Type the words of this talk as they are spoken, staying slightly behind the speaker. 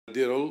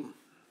Dear all,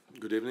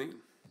 good evening.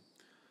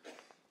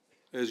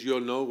 As you all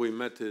know, we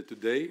met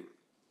today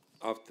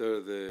after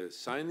the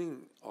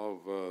signing of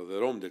the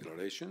Rome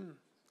Declaration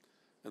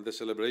and the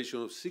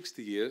celebration of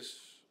 60 years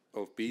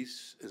of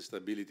peace and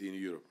stability in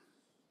Europe.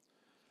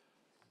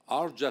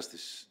 Our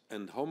Justice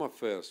and Home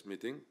Affairs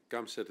meeting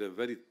comes at a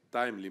very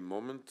timely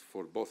moment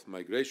for both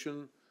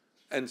migration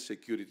and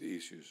security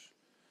issues,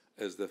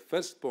 as the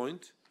first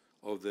point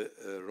of the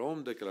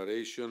Rome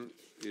Declaration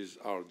is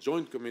our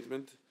joint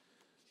commitment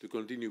to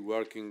continue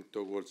working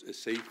towards a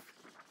safe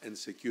and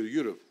secure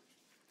Europe.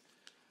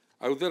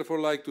 I would therefore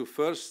like to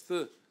first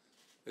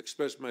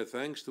express my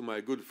thanks to my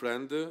good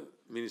friend,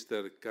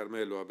 Minister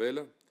Carmelo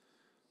Abela,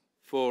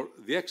 for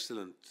the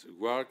excellent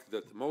work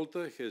that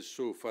Malta has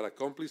so far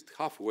accomplished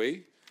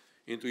halfway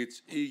into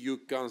its EU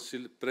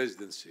Council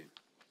presidency,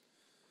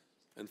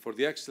 and for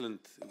the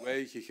excellent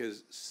way he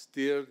has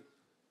steered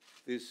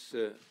this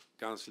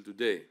Council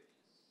today.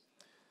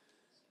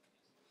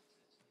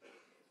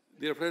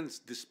 Dear friends,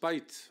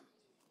 despite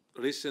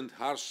recent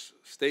harsh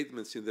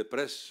statements in the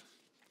press,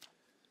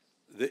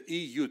 the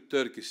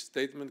EU-Turkish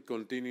statement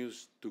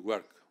continues to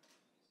work.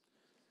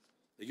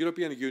 The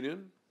European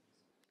Union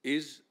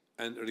is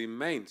and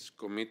remains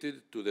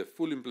committed to the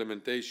full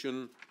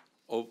implementation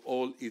of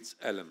all its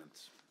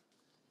elements.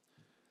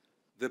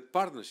 The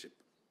partnership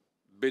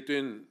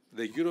between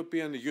the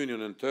European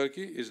Union and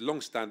Turkey is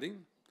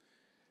long-standing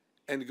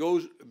and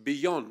goes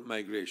beyond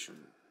migration.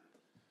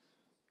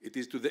 It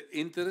is to the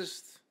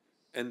interest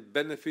and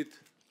benefit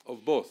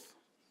of both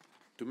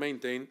to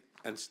maintain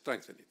and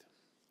strengthen it.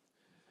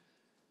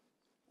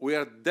 We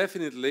are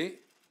definitely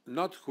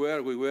not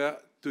where we were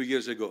 2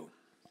 years ago,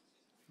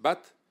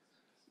 but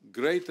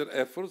greater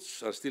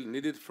efforts are still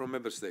needed from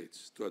Member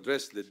States to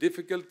address the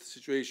difficult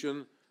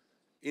situation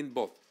in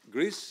both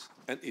Greece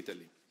and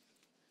Italy.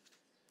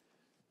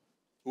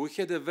 We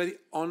had a very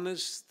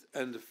honest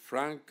and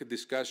frank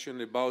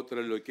discussion about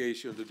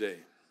relocation today.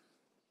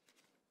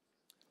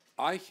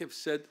 I have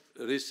said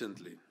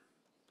recently,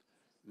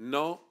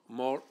 no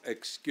more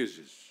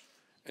excuses,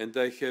 and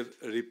I have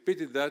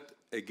repeated that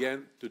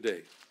again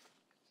today.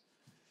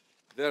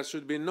 There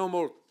should be no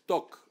more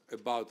talk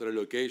about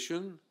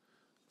relocation,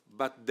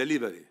 but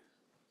delivery.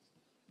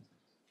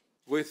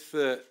 With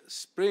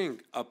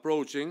spring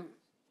approaching,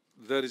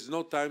 there is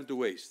no time to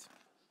waste.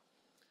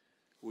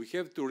 We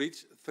have to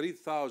reach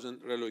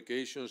 3,000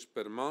 relocations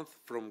per month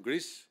from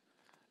Greece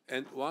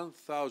and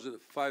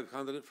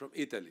 1,500 from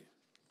Italy.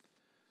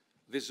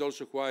 This is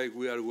also why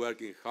we are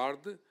working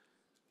hard,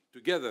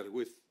 together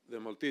with the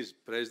Maltese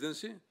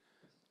presidency,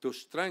 to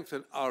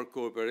strengthen our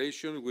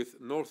cooperation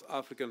with North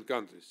African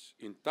countries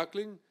in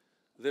tackling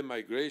the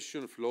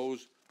migration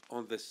flows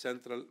on the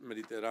central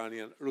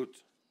Mediterranean route.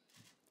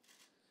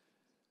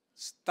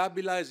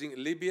 Stabilizing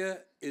Libya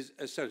is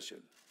essential.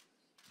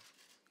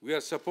 We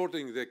are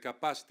supporting the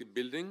capacity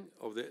building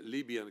of the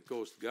Libyan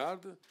Coast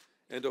Guard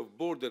and of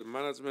border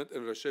management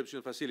and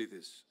reception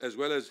facilities, as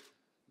well as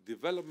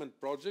development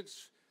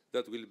projects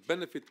that will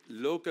benefit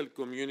local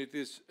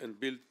communities and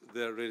build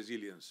their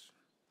resilience.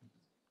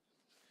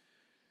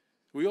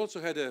 We also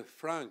had a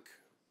frank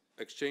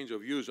exchange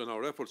of views on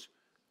our efforts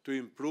to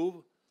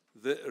improve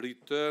the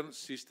return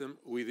system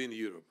within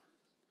Europe.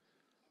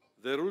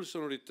 The rules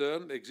on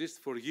return exist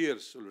for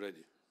years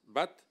already,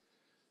 but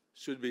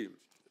should be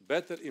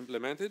better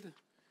implemented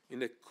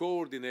in a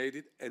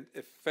coordinated and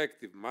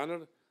effective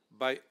manner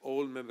by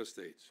all Member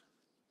States.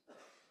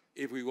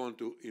 If we want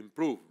to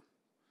improve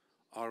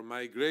our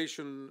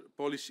migration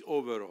policy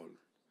overall,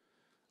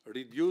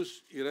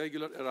 reduce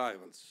irregular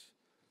arrivals,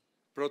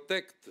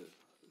 protect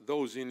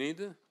those in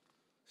need,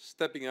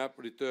 stepping up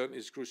return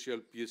is a crucial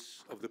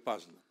piece of the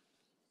puzzle.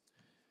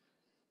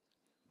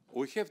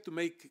 We have to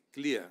make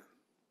clear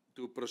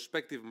to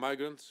prospective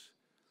migrants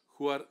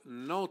who are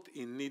not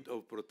in need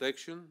of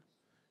protection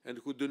and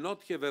who do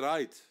not have a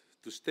right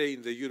to stay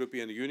in the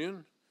European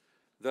Union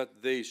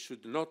that they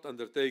should not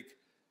undertake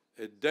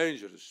a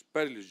dangerous,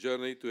 perilous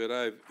journey to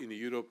arrive in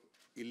Europe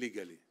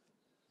illegally.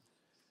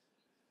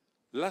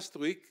 Last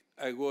week,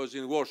 I was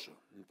in Warsaw,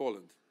 in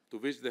Poland, to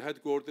visit the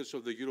headquarters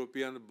of the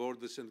European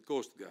Borders and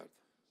Coast Guard.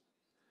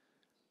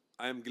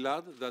 I am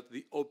glad that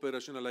the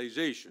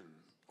operationalization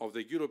of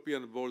the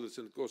European Borders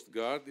and Coast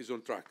Guard is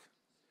on track.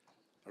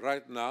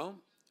 Right now,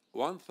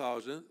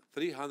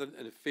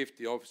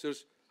 1,350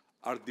 officers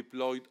are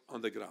deployed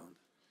on the ground.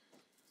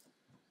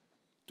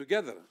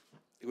 Together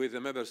with the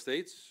Member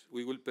States,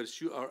 we will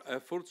pursue our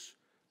efforts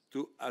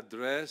to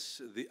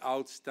address the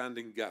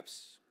outstanding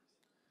gaps.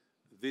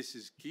 This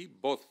is key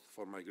both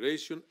for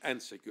migration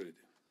and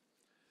security.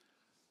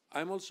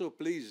 I'm also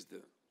pleased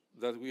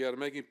that we are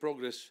making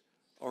progress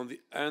on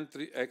the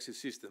entry-exit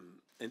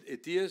system and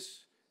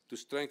ETIAS to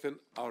strengthen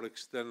our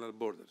external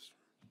borders.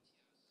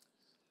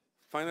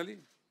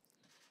 Finally,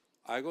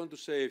 I want to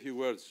say a few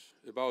words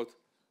about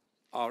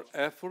our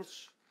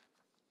efforts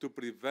to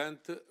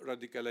prevent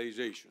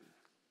radicalization.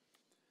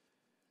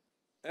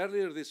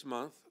 Earlier this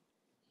month,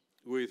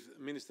 with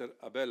Minister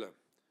Abela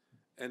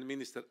and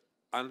Minister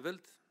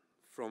Anvelt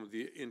from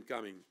the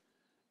incoming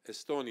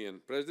Estonian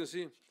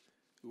presidency,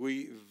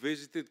 we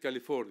visited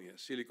California,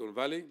 Silicon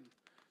Valley,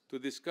 to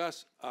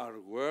discuss our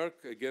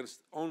work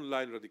against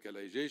online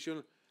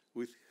radicalization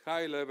with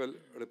high-level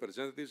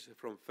representatives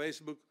from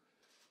Facebook,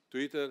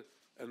 Twitter,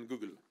 and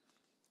Google.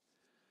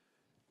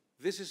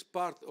 This is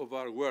part of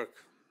our work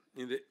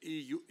in the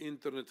EU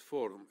Internet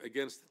Forum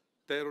against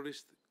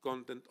terrorist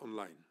content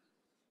online.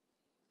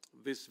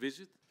 This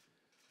visit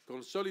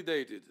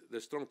consolidated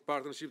the strong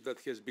partnership that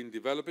has been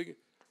developing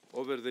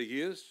over the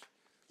years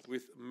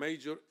with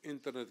major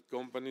internet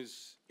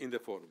companies in the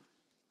forum.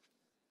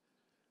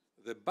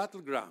 The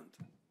battleground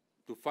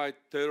to fight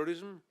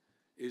terrorism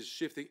is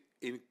shifting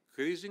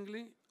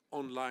increasingly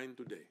online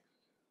today.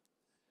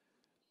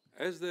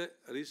 As the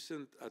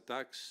recent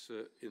attacks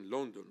in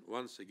London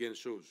once again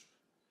shows,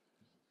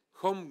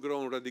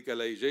 homegrown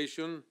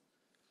radicalization,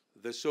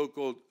 the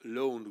so-called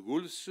lone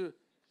wolves,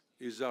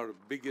 is our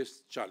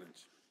biggest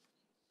challenge.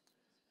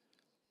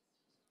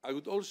 I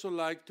would also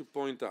like to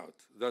point out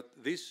that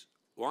this,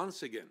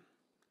 once again,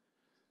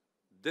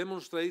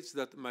 demonstrates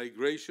that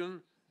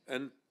migration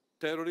and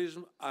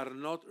terrorism are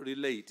not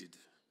related,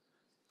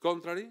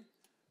 contrary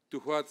to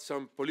what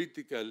some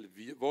political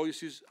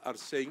voices are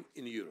saying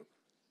in Europe.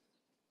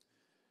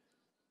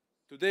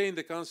 Today in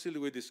the Council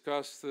we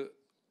discussed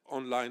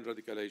online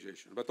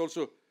radicalization, but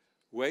also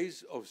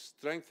ways of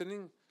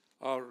strengthening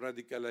our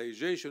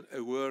radicalization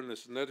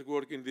awareness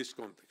network in this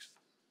context.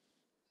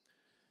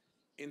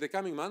 In the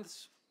coming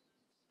months,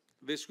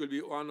 this will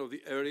be one of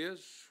the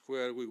areas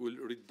where we will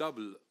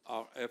redouble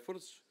our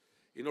efforts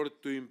in order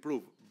to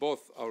improve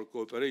both our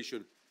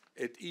cooperation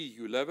at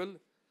EU level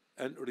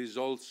and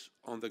results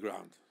on the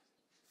ground.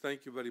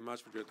 Thank you very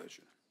much for your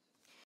attention.